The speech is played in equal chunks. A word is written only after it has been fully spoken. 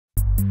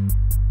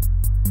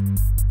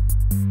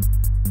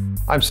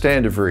I'm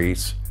Stan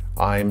DeVries.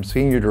 I'm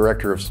Senior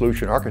Director of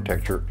Solution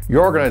Architecture.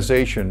 Your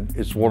organization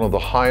is one of the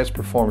highest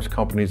performance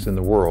companies in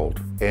the world,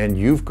 and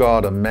you've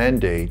got a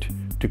mandate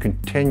to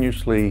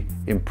continuously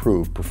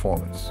improve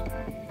performance.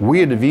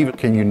 We at AVEVA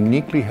can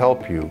uniquely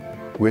help you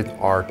with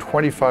our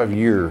 25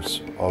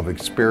 years of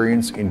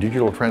experience in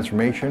digital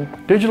transformation.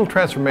 Digital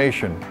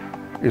transformation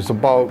is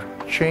about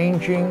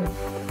changing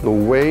the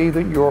way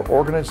that your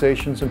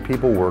organizations and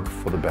people work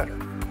for the better.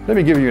 Let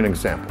me give you an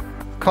example.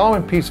 A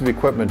common piece of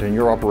equipment in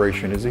your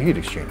operation is a heat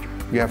exchanger.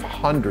 You have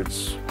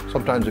hundreds,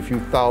 sometimes a few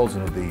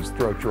thousand of these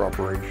throughout your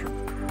operation.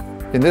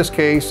 In this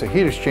case, a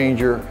heat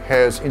exchanger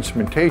has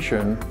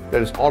instrumentation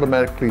that is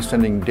automatically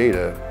sending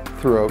data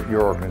throughout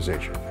your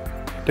organization.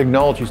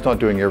 Technology is not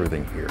doing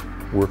everything here.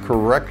 We're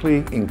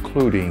correctly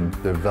including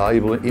the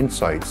valuable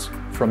insights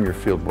from your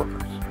field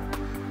workers.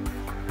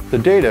 The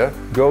data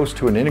goes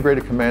to an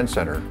integrated command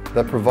center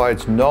that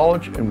provides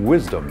knowledge and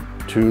wisdom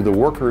to the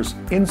workers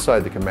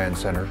inside the command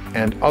center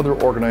and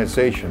other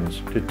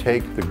organizations to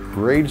take the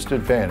greatest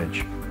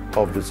advantage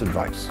of this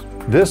advice.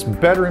 This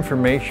better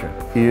information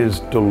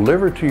is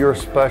delivered to your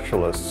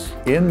specialists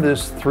in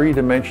this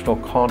three-dimensional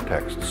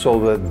context so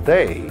that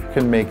they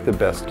can make the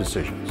best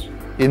decisions.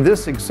 In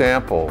this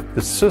example,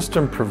 the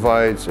system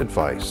provides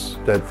advice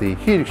that the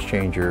heat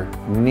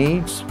exchanger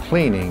needs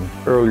cleaning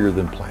earlier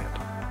than planned.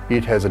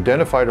 It has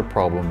identified a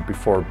problem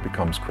before it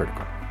becomes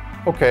critical.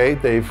 Okay,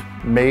 they've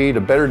made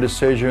a better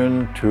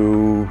decision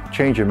to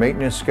change a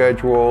maintenance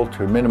schedule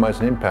to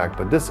minimize an impact,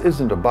 but this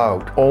isn't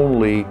about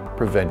only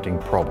preventing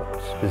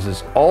problems. This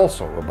is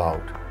also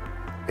about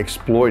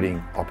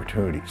exploiting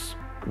opportunities.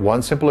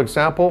 One simple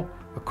example,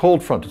 a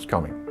cold front is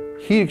coming.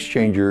 Heat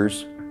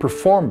exchangers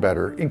perform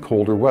better in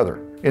colder weather.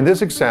 In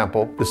this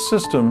example, the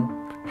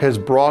system has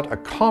brought a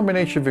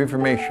combination of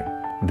information: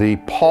 the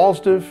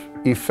positive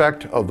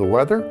effect of the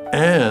weather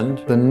and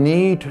the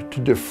need to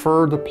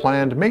defer the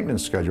planned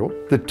maintenance schedule.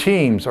 The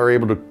teams are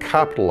able to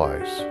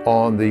capitalize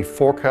on the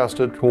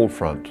forecasted cold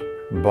front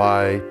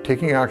by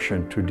taking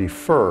action to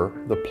defer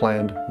the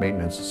planned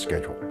maintenance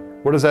schedule.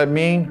 What does that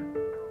mean?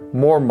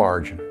 More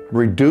margin,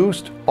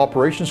 reduced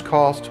operations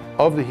cost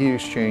of the heat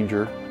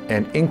exchanger,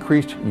 and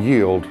increased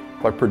yield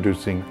by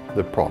producing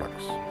the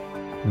products.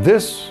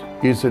 This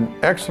is an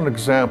excellent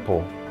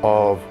example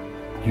of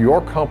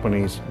your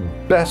company's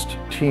best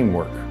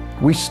teamwork.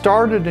 We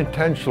started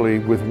intentionally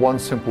with one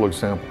simple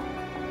example.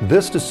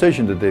 This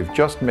decision that they've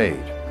just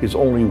made is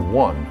only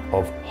one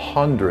of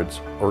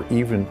hundreds or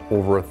even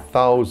over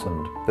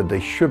 1,000 that they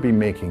should be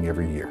making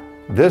every year.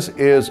 This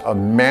is a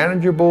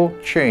manageable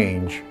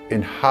change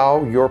in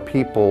how your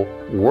people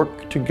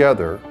work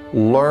together,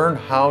 learn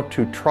how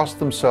to trust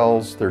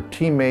themselves, their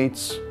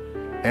teammates,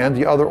 and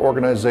the other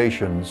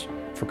organizations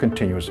for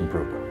continuous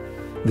improvement.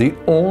 The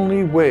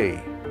only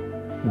way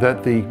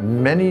that the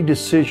many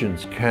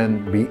decisions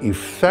can be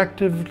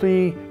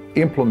effectively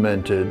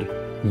implemented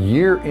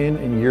year in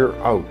and year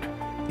out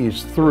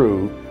is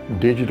through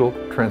digital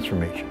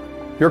transformation.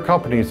 Your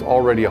company is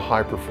already a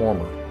high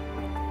performer,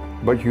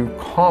 but you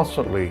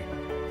constantly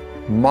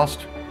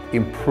must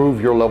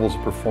improve your levels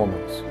of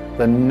performance.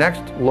 The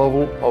next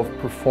level of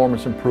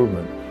performance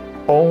improvement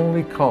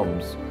only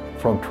comes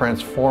from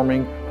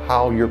transforming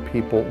how your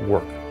people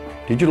work.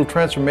 Digital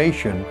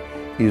transformation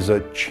is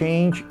a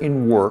change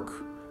in work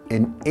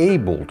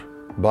enabled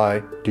by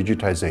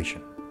digitization.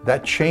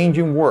 That change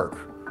in work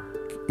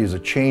is a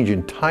change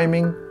in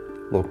timing,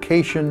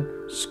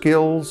 location,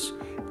 skills,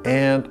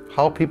 and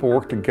how people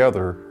work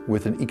together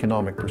with an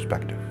economic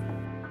perspective.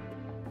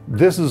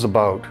 This is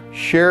about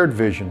shared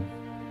vision,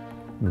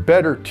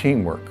 better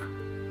teamwork,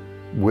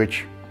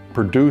 which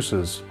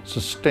produces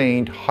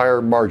sustained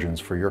higher margins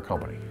for your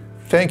company.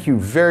 Thank you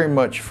very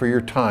much for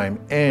your time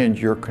and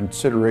your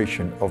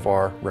consideration of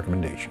our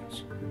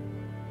recommendations.